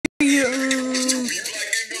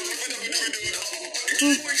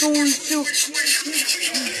going to.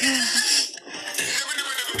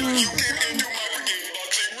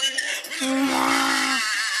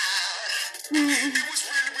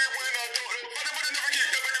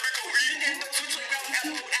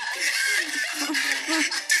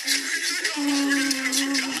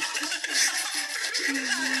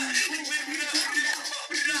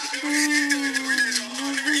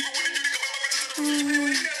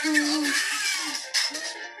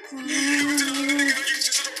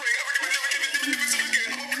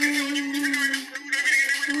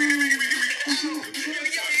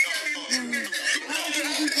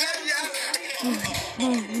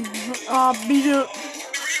 Beat it.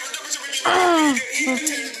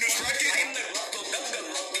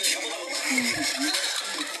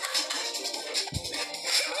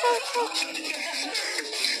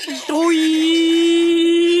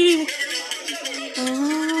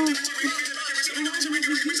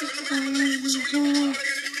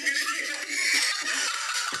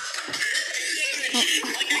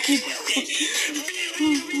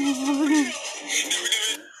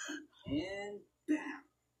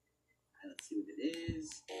 Let's see what it is.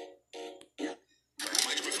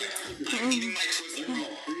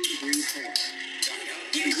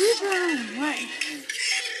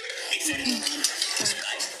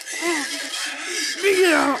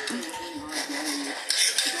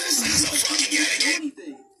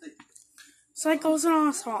 Cycles and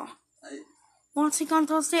Oswald. Once again,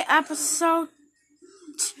 Thursday, episode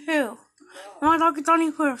 2. My dog is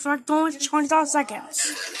only here, so I'm going with 25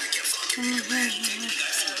 seconds.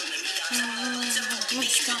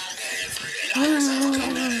 Let's go.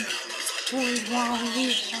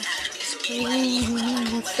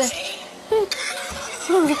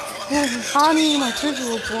 Honey, my trigger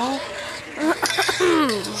will blow.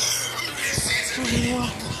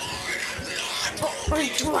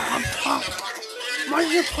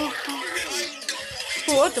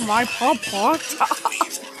 What am I, Papa?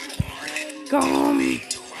 Gum.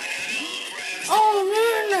 Oh,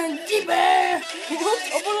 man, deep air. What's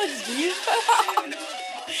up with deep?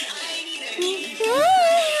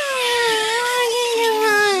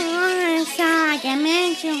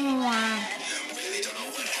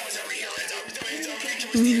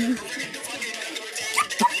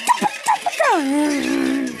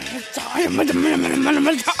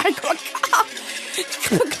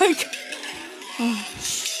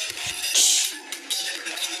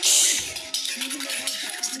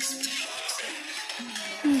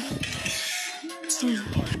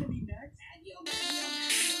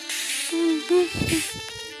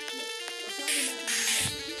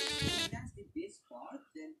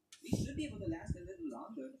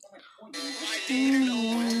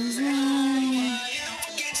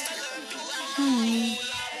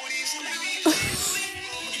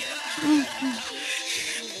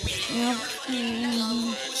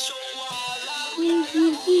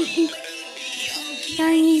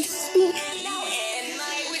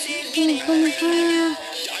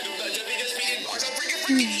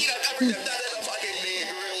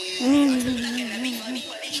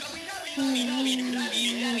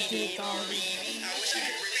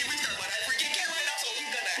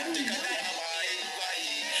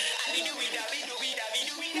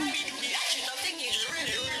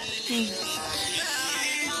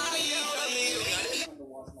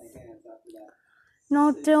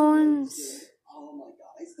 No, Dylan's. Oh my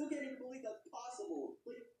god, I still can't even believe that's possible.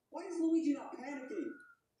 Like, why is Luigi not panicking?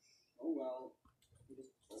 Oh well, he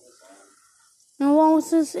just pulled us on. And what was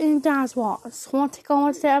this in Dad's was? Want to go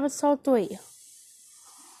on to episode 3?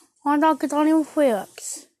 My dog is only with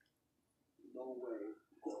Felix. No way.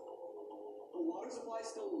 The water supply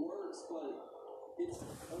still works, but it's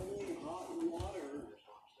only hot water.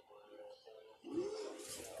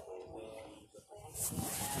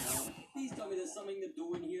 Please tell me there's something to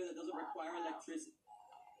do in here that doesn't require electricity.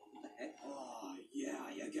 What the heck? Oh,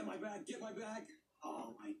 yeah, get my bag,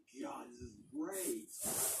 Oh my god, this is great.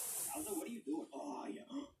 Aldo, what are you doing? Oh, yeah.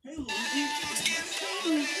 Hey, Luigi.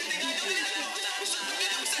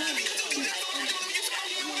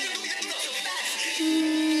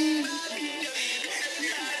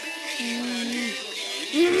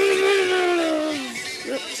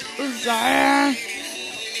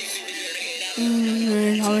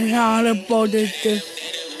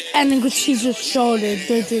 And then Jesus showed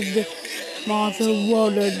it. Martha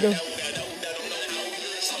wrote it.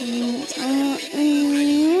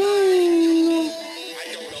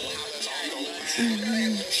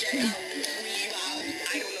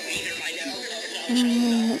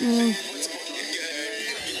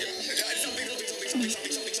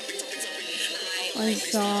 I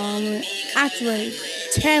saw actually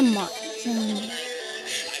 10 months.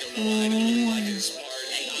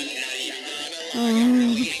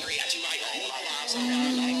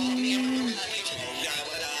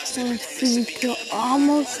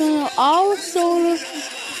 Almost also.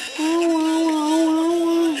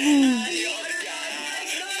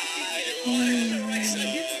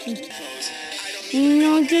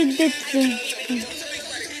 No, did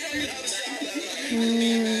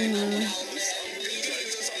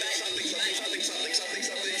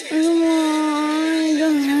I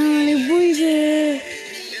don't have any breathing.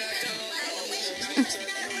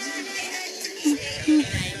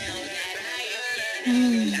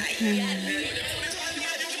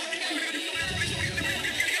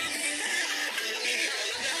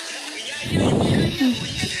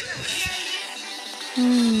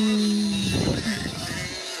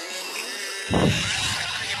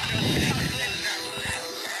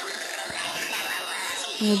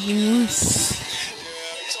 Yes.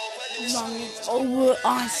 Long it's over,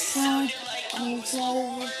 outside, it's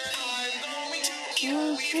over.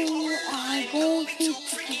 I go to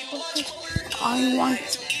I want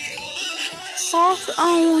soft, I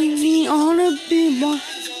want me on a people.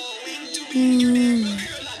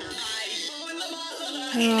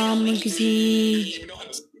 I'm gonna see.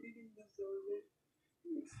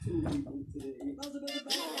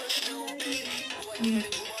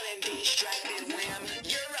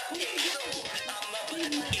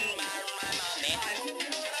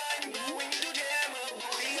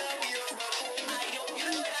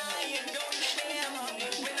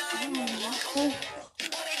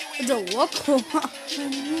 The local.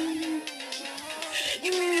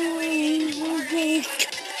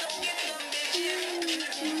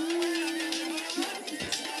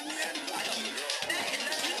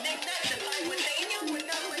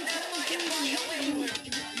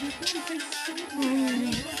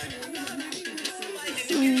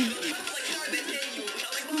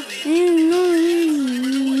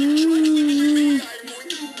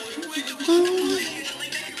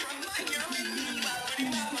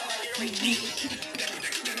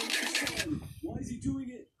 Why is he doing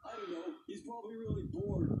it? I don't know. He's probably really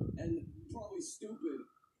bored and probably stupid.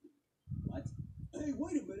 What? Hey,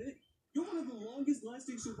 wait a minute. You're one of the longest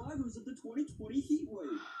lasting survivors of the 2020 heat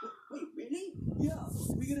wave. Wait, really? Yeah.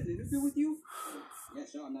 Can we get an interview with you? Yeah,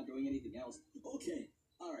 sure. I'm not doing anything else. Okay.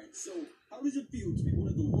 All right. So, how does it feel to be one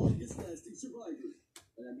of the longest lasting survivors?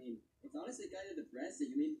 But I mean, it's honestly kind of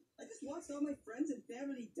depressing. I mean, I just watched all my friends and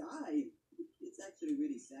family die. It's actually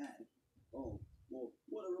really sad. Oh, well,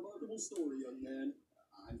 what a remarkable story, young man.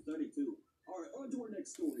 I'm 32. All right, on to our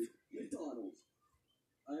next story. McDonald's.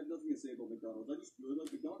 I have nothing to say about McDonald's. I just really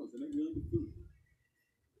like McDonald's. They make really good food.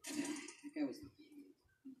 That guy was an idiot.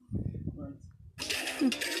 What?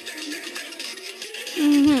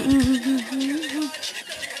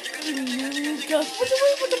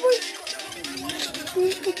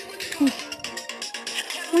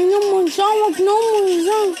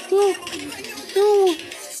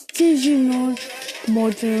 Did you know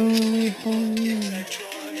more than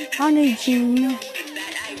honey, June?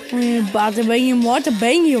 We're about to bang your what to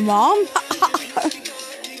bang your mom?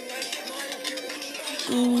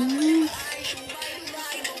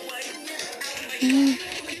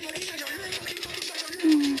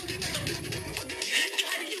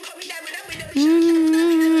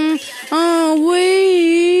 Oh,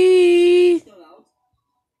 wait.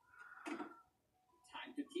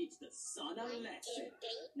 Time to teach the son a lesson.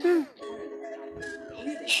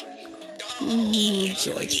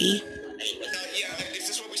 Georgie.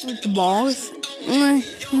 With the balls. There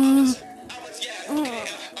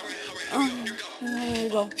you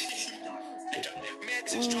go.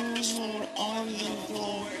 On the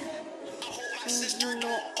door.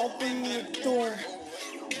 Open the door.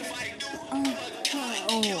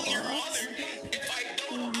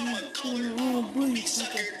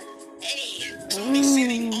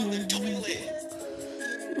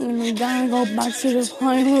 We gotta go back to the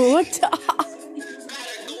pilot.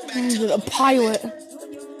 To the pilot.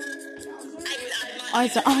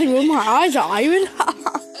 My eyes are iron.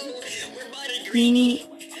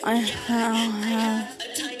 I have.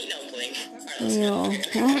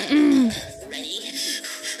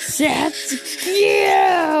 Set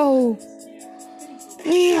you.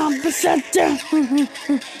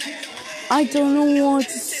 I don't know what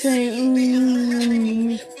to say.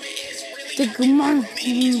 The command.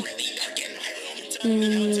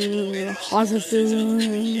 How to feel.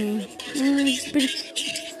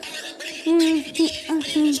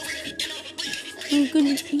 I'm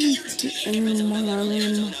gonna eat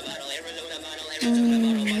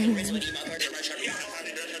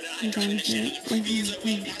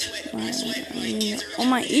oh,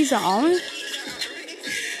 my ears are on.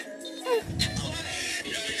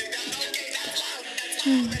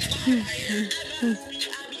 Kiss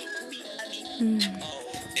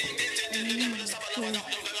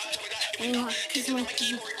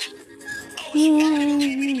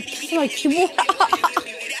my keyboard.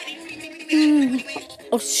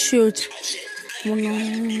 Oh shoot.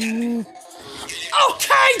 Okay,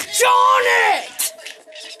 darn it!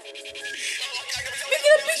 Pick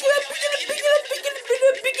it up, pick it up, pick it up, pick it up, pick it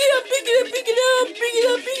up, pick it up, pick it up, pick it up, pick it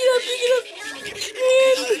up, pick it up, pick it up,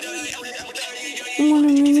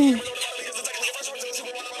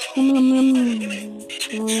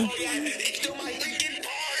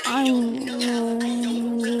 I'm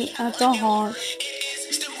at the heart.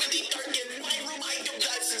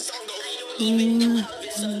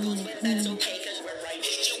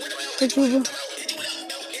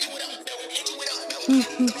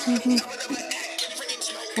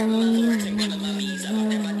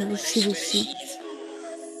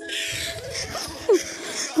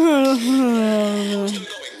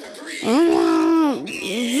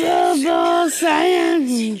 The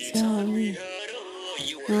science tell me.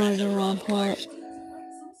 No, the wrong part. This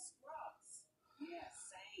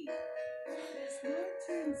word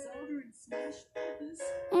turns older and smashed